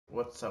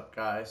what's up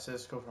guys,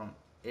 Cisco from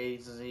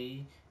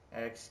xGameplay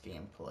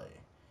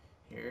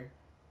here,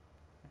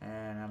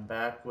 and I'm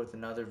back with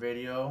another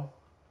video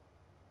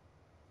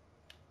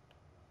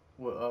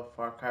of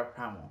Far Cry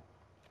Primal.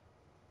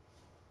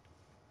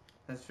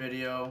 This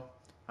video,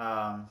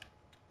 we're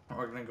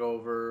going to go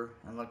over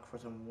and look for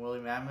some woolly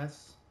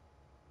mammoths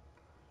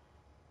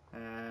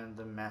and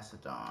the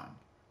Mastodon.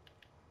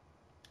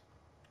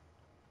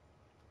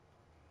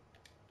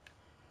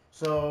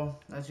 So,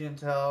 as you can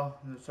tell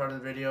in the start of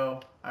the video,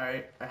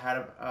 I had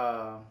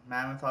a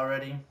mammoth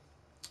already.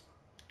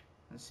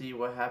 And see,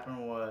 what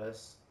happened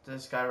was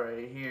this guy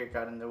right here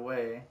got in the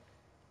way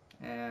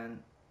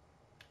and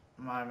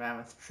my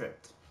mammoth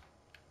tripped.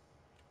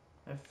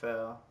 It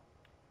fell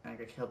and I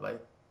got killed by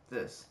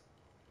this.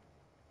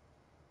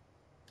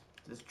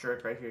 This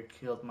jerk right here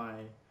killed my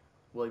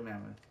woolly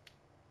mammoth.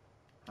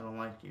 I don't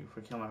like you for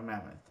killing my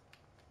mammoth.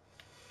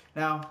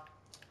 Now,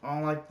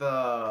 unlike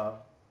the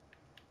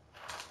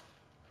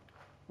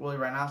woolly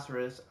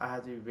rhinoceros, I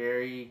had to be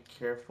very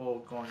careful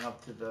going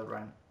up to the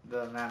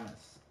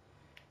mammoths.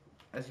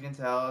 As you can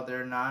tell,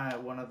 they're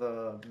not one of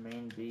the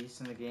main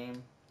beasts in the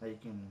game that you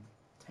can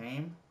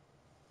tame,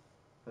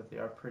 but they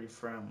are pretty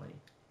friendly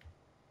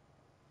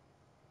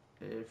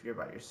if you're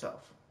by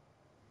yourself.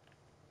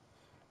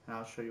 And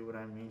I'll show you what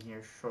I mean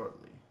here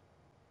shortly.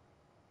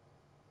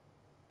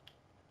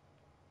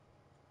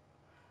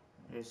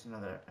 Here's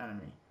another enemy.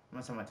 I'm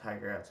gonna send my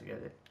tiger out to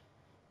get it,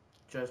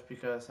 just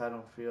because I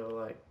don't feel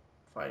like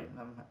fighting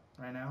them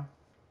right now.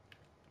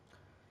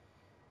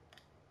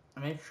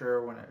 And make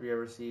sure whenever you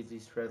ever see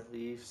these red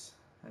leaves,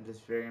 and it's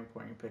very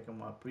important you pick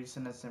them up. The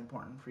reason it's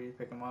important for you to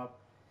pick them up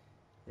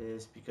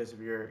is because if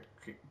your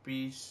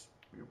beast,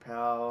 your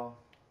pal,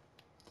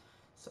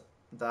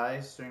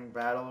 dies during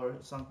battle or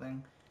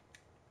something,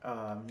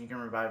 you can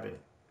revive it,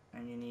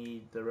 and you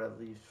need the red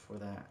leaves for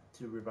that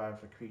to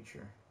revive a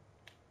creature.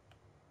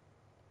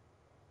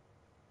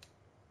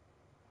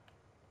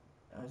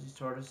 These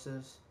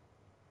tortoises,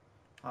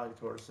 I like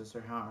tortoises,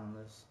 they're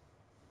harmless.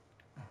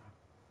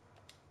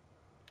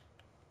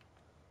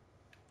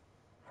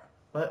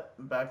 But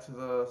back to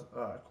the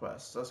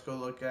quest. Let's go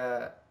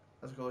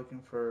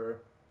looking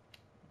for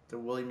the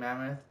woolly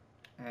mammoth,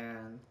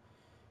 and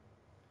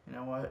you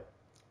know what?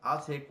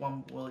 I'll take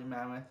one woolly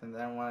mammoth, and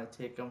then when I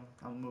take him,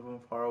 I'll move him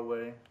far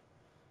away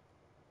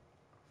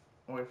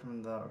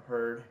from the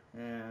herd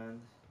and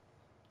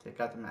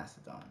take out the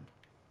Mastodon.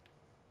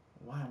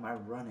 Why am I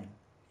running?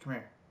 Come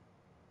here.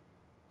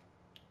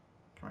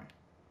 Come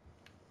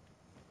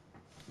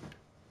here.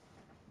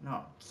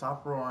 No,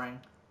 stop roaring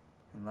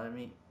and let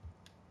me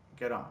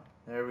get on.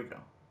 There we go.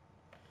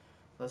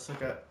 Let's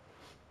look at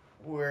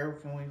where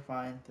can we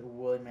find the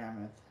woolly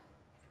mammoth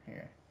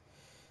here.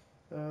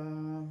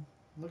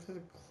 Look at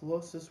the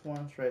closest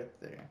ones right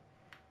there.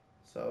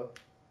 So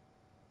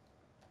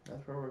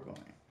that's where we're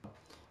going.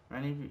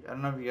 Many of you, I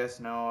don't know if you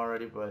guys know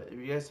already, but if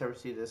you guys ever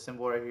see this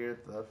symbol right here,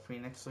 the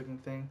phoenix looking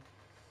thing,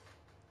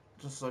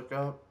 just look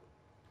up,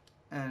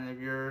 and if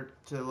you're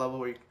to the level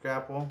where you can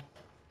grapple,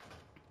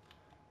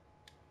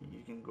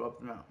 you can go up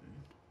the mountain.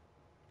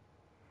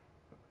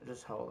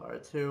 Just hold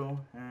R2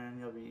 and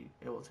you'll be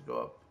able to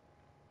go up.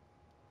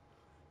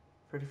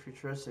 Pretty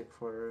futuristic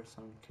for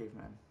some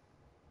cavemen.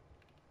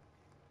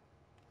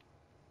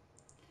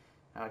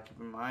 Now keep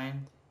in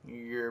mind,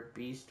 your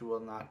beast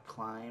will not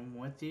climb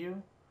with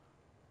you.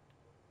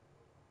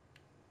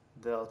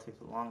 They'll take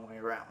the long way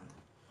around.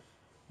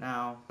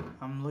 Now,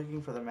 I'm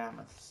looking for the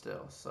mammoth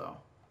still, so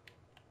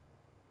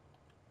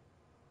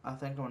I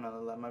think I'm gonna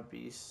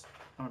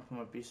put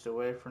my beast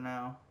away for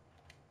now.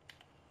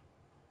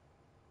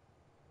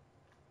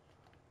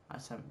 I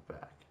sent it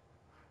back.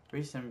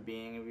 Reason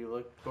being, if you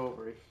look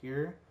over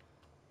here,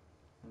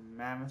 the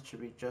mammoth should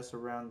be just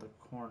around the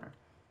corner.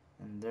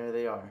 And there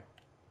they are.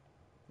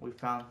 We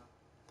found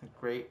the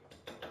great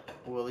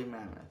woolly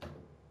mammoth.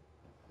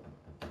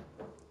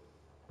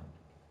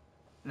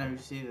 Now you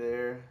see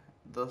there,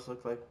 those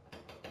look like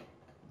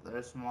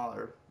they're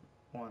smaller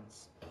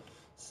ones.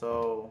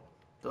 So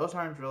those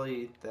aren't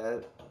really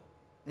that.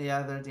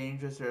 Yeah, they're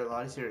dangerous. They're a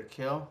lot easier to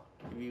kill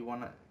if you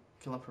want to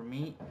kill them for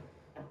meat.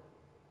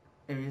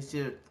 If you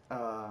see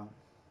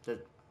the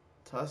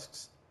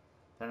tusks,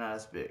 they're not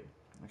as big.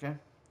 Okay.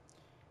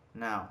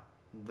 Now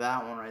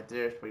that one right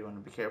there is what you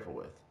want to be careful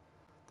with.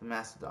 The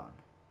Mastodon.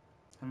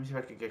 Let me see if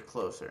I can get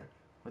closer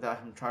without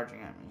him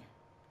charging at me.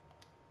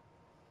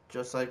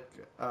 Just like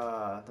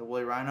the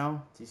woolly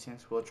rhino, these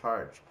things will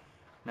charge.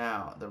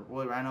 Now, the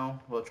woolly rhino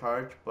will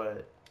charge,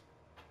 but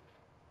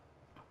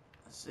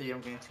see,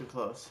 I'm getting too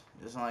close.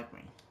 He doesn't like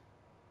me.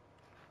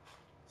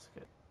 That's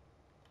good.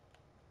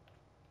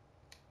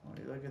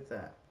 Well, look at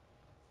that.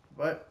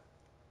 But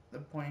the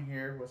point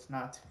here was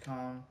not to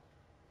come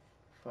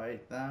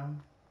fight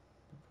them.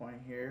 The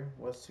point here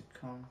was to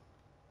come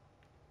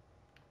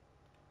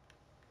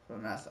for the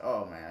Mastodon.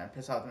 Oh man, I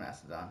pissed off the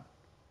Mastodon.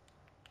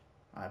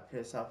 I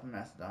pissed off the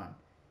Mastodon.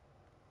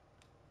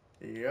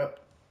 Yep.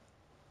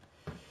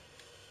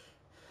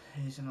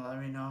 He's gonna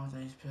let me know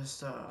that he's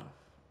pissed off.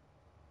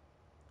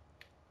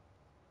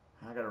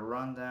 I gotta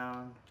run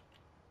down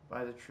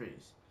by the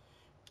trees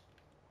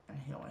and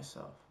heal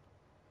myself.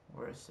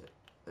 Where is it?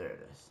 There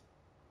it is.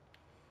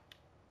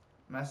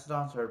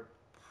 Mastodons are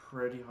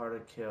pretty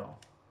hard to kill.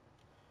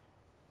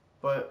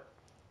 But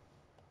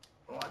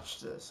watch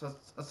this.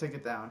 Let's take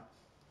it down.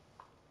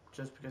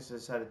 Just because it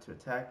decided to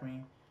attack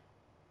me.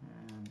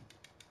 And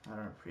I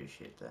don't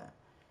appreciate that.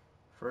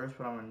 First,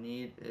 what I'm going to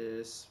need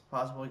is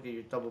possibly get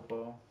your double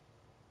bow.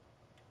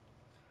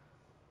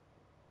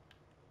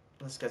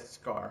 Let's get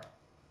Scar.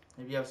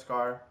 If you have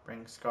Scar,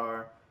 bring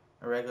Scar.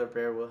 A regular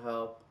bear will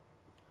help.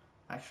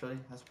 Actually,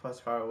 let's put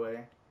Scar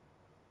away.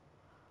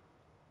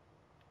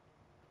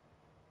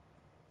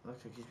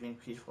 Looks like he's being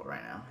peaceful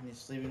right now. And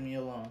he's leaving me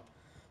alone.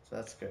 So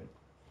that's good.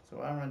 So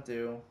what I'm going to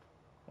do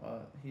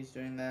while he's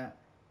doing that,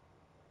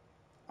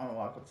 I'm going to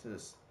walk up to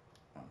this.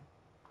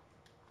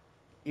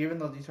 Even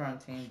though these are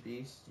untamed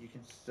beasts, you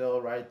can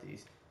still ride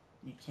these.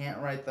 You can't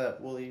ride the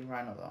woolly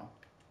rhino though.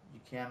 You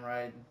can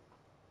ride.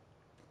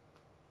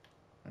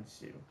 Let's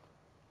see.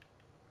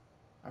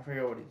 I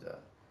forget what he does.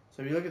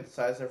 So if you look at the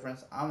size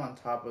difference, I'm on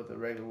top of the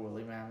regular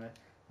woolly mammoth.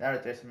 That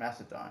right there's a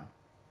Mastodon.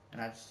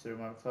 And I just threw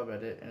my club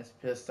at it and it's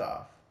pissed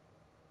off.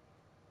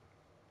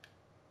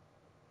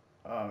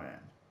 Oh man.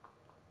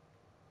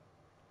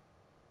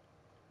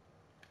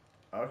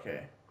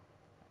 Okay.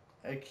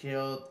 It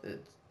killed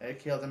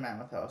the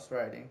mammoth I was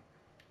riding.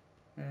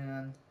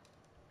 And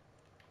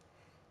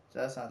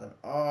that's not the.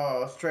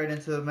 Oh, straight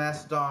into the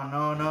Mastodon.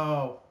 No,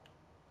 no.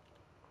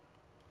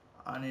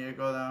 I need to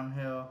go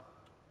downhill.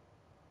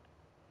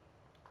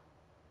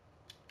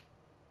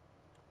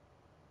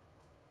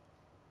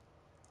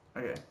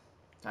 Okay,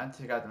 time to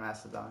take out the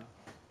Mastodon.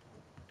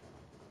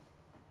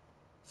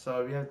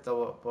 So if you have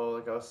double bow,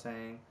 like I was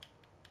saying,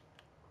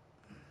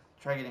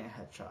 try getting a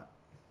headshot.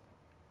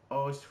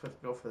 Always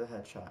go for the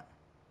headshot.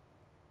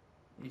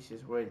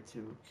 Easiest way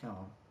to kill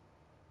them.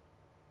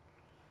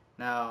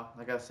 Now,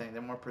 like I was saying,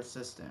 they're more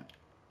persistent.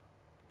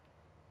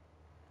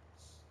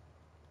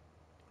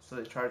 So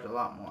they charge a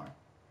lot more.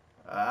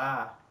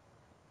 Ah.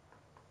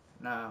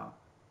 Now,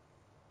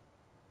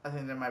 I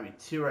think there might be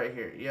two right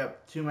here.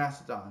 Yep, two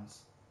Mastodons.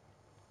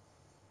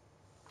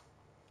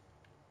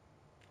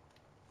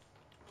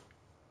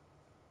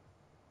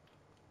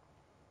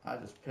 I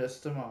just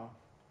pissed them off.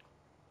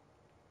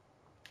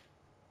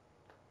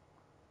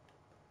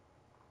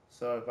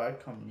 So if I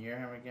come near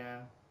him again,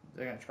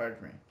 they're gonna charge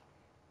me.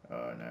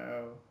 Oh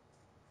no.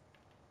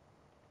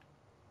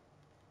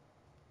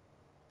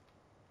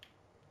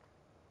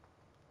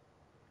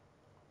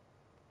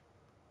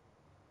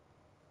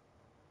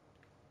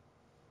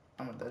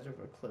 I'm on the edge of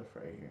a cliff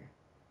right here.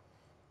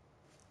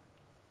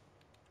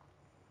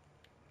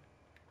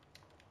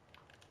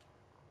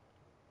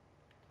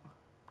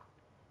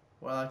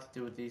 What I like to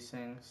do with these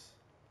things,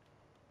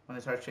 when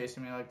they start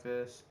chasing me like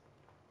this,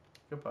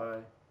 goodbye.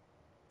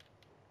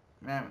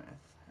 Mammoth.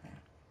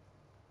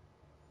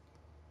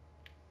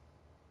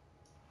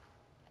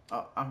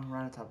 Oh, I'm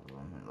right on top of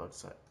him, it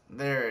looks like.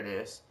 There it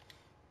is.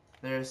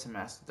 There's the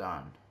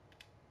Mastodon.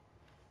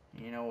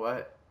 You know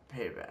what?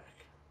 Payback.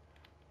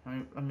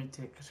 Let me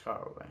take a Scar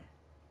away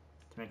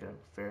to make it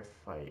a fair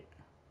fight.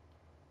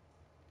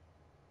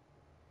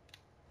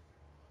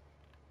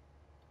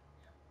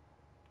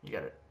 You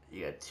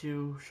got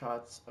 2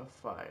 shots of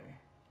fire.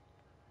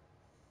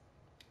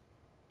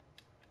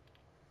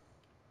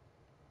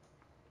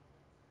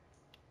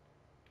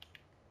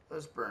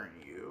 Let's burn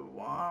you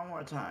one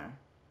more time.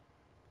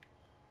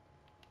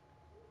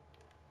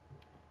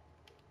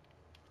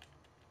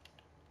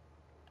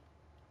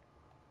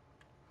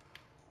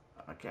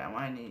 Okay, I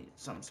might need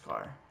some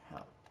Scar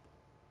help.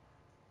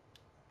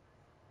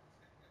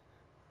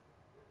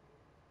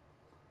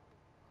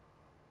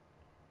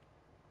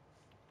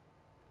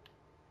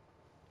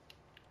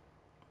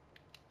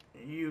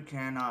 You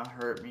cannot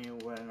hurt me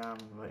when I'm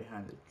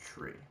behind a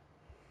tree.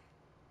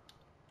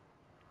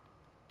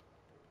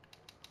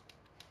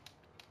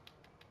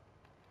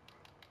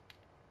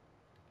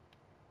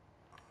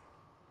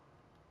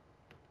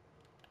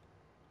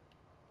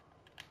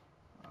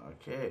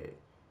 Okay.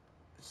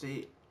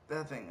 See,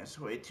 that thing is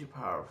way too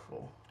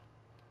powerful.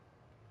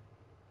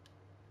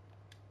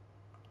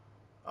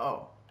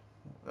 Oh,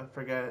 I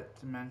forgot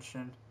to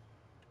mention.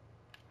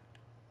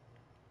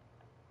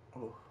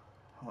 Oh,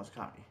 almost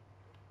got me.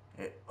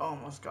 It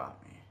almost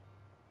got me.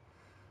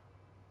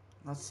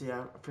 Let's see,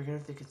 I forget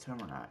if they can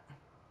swim or not.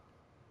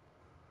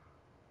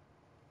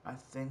 I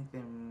think they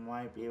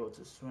might be able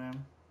to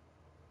swim.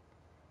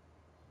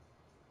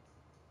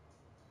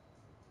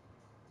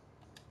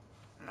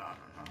 No.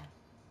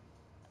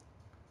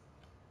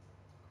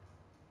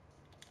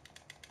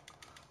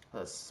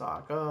 Let's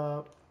stock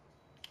up.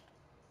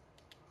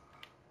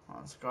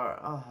 On Scar,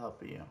 I'll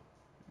help you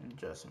in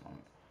just a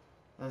moment.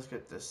 Let's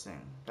get this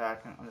thing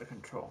back and under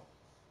control.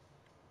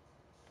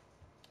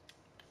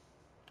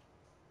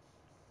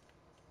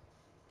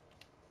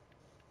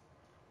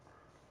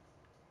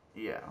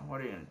 Yeah, what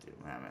are you gonna do,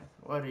 Mammoth?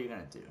 What are you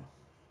gonna do?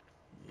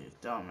 You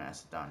dumb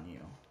Mastodon, you.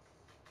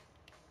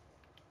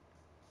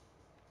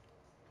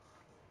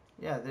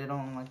 Yeah, they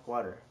don't like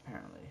water,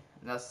 apparently.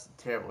 And that's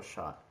a terrible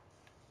shot.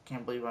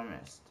 can't believe I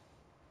missed.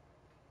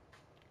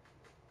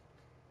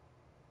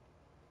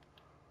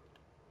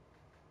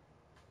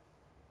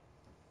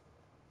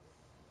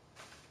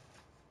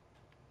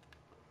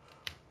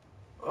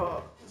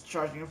 Oh, it's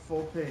charging at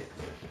full pace.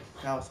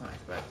 That was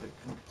unexpected.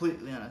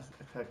 Completely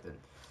unexpected.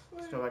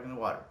 Let's go back in the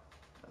water.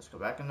 Let's go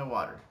back in the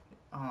water.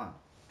 Hold on.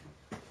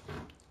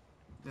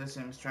 This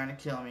thing's trying to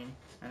kill me,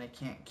 and it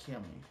can't kill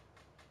me.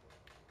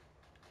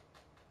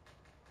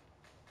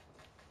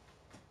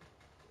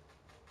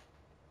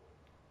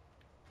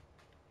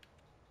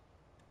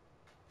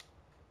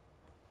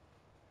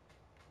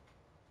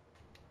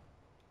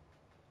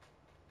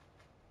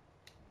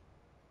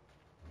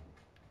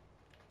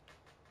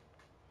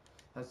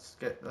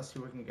 Let's see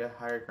if we can get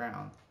higher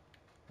ground.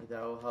 If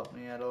that will help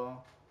me at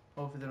all.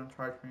 Hopefully they don't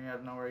charge me out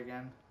of nowhere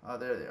again. Oh,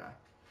 there they are.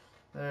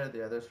 There they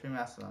are. There's 3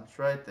 Mastodons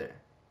right there.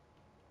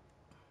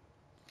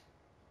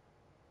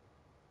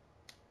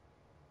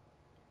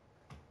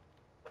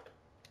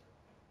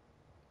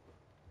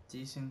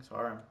 These things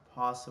are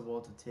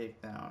impossible to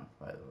take down,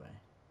 by the way.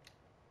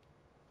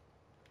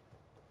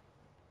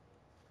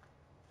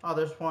 Oh,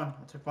 there's one.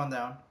 I took one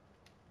down.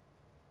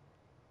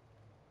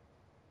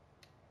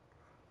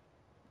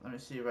 Let me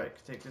see if I can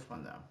take this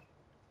one down.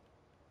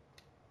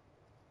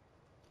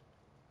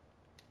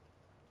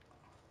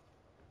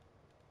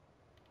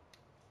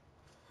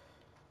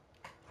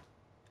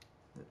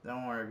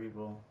 Don't worry,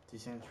 people.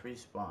 These things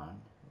respawn.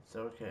 It's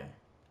okay.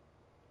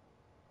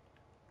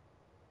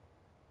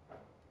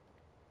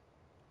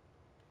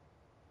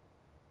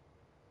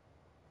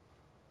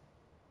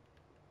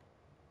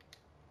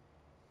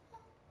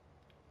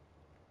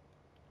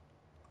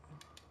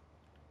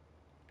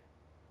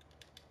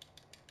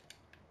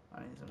 I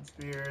need some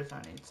spears.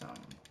 I need some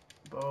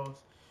bows.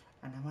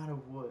 And I'm out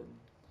of wood.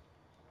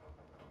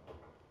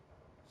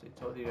 So I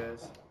told you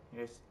guys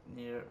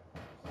need it.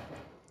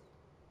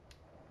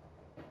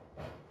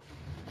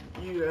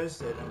 You guys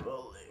didn't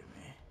believe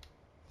me.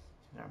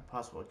 They're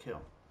impossible to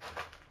kill.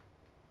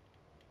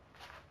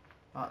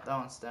 Oh, that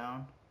one's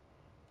down.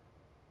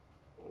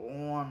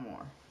 One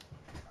more.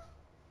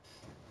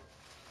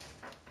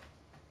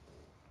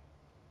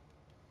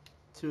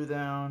 Two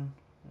down.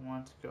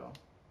 One to go.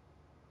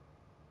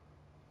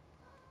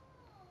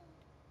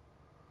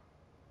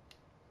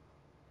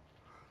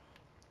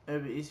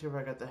 It'd be easier if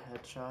I got the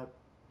headshot,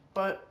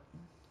 but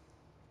I'm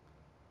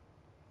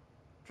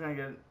trying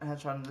to get a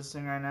headshot on this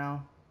thing right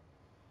now.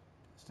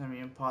 It's gonna be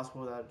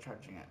impossible without it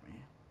charging at me.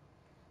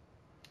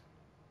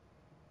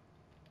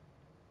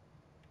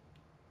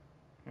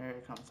 Here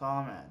it comes, all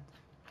I'm at.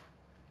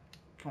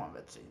 Come on,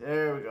 Betsy.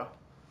 There we go.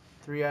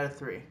 3 out of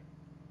 3.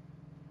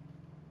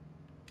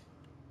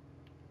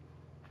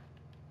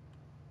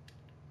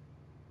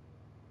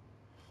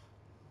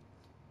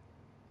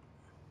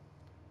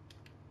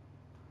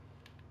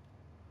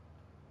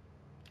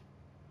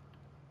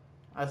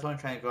 I was only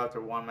trying to go after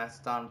one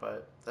Mastodon,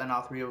 but then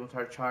all 3 of them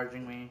started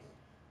charging me,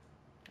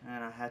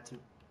 and I had to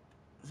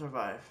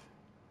survive.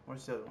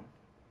 Where's the other one?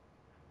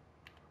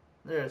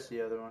 There's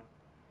the other one.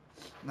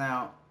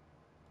 Now,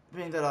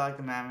 being that I like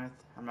the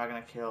Mammoth, I'm not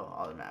going to kill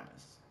all the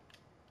Mammoths.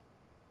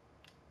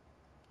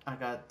 I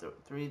got the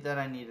 3 that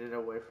I needed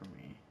away from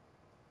me.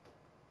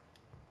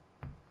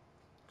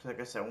 Because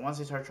like I said, once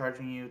they start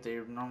charging you,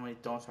 they normally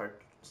don't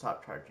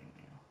stop charging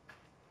you.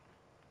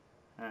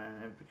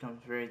 And it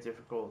becomes very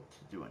difficult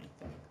to do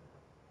anything.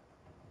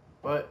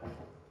 But,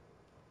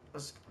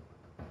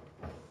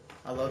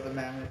 I love the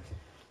Mammoth,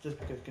 just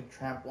because it can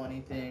trample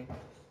anything.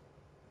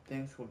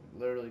 Things will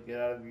literally get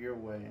out of your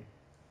way.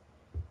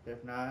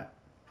 If not,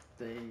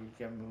 they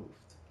get moved.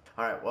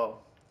 Alright,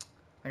 well,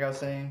 like I was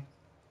saying,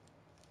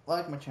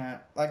 like my channel,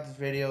 like this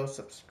video,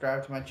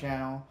 subscribe to my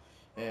channel,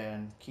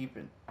 and keep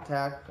it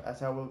intact,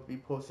 as I will be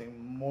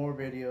posting more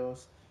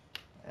videos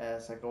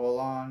as I go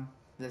along.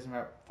 This is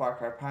my Far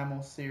Cry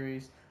Primal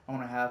series. I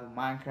want to have a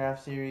Minecraft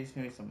series,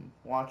 maybe some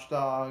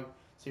Watchdog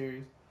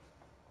series,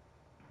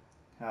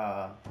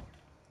 and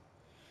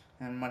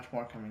much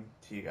more coming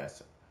to you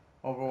guys.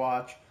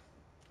 Overwatch.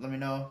 Let me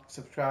know,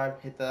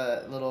 subscribe, hit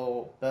the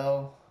little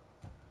bell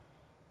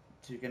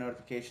to get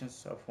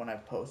notifications of when I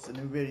post a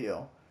new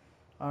video.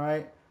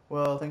 Alright,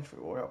 well, thanks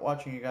for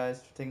watching, you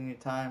guys, for taking your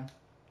time.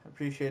 I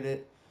appreciate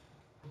it.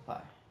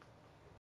 Bye.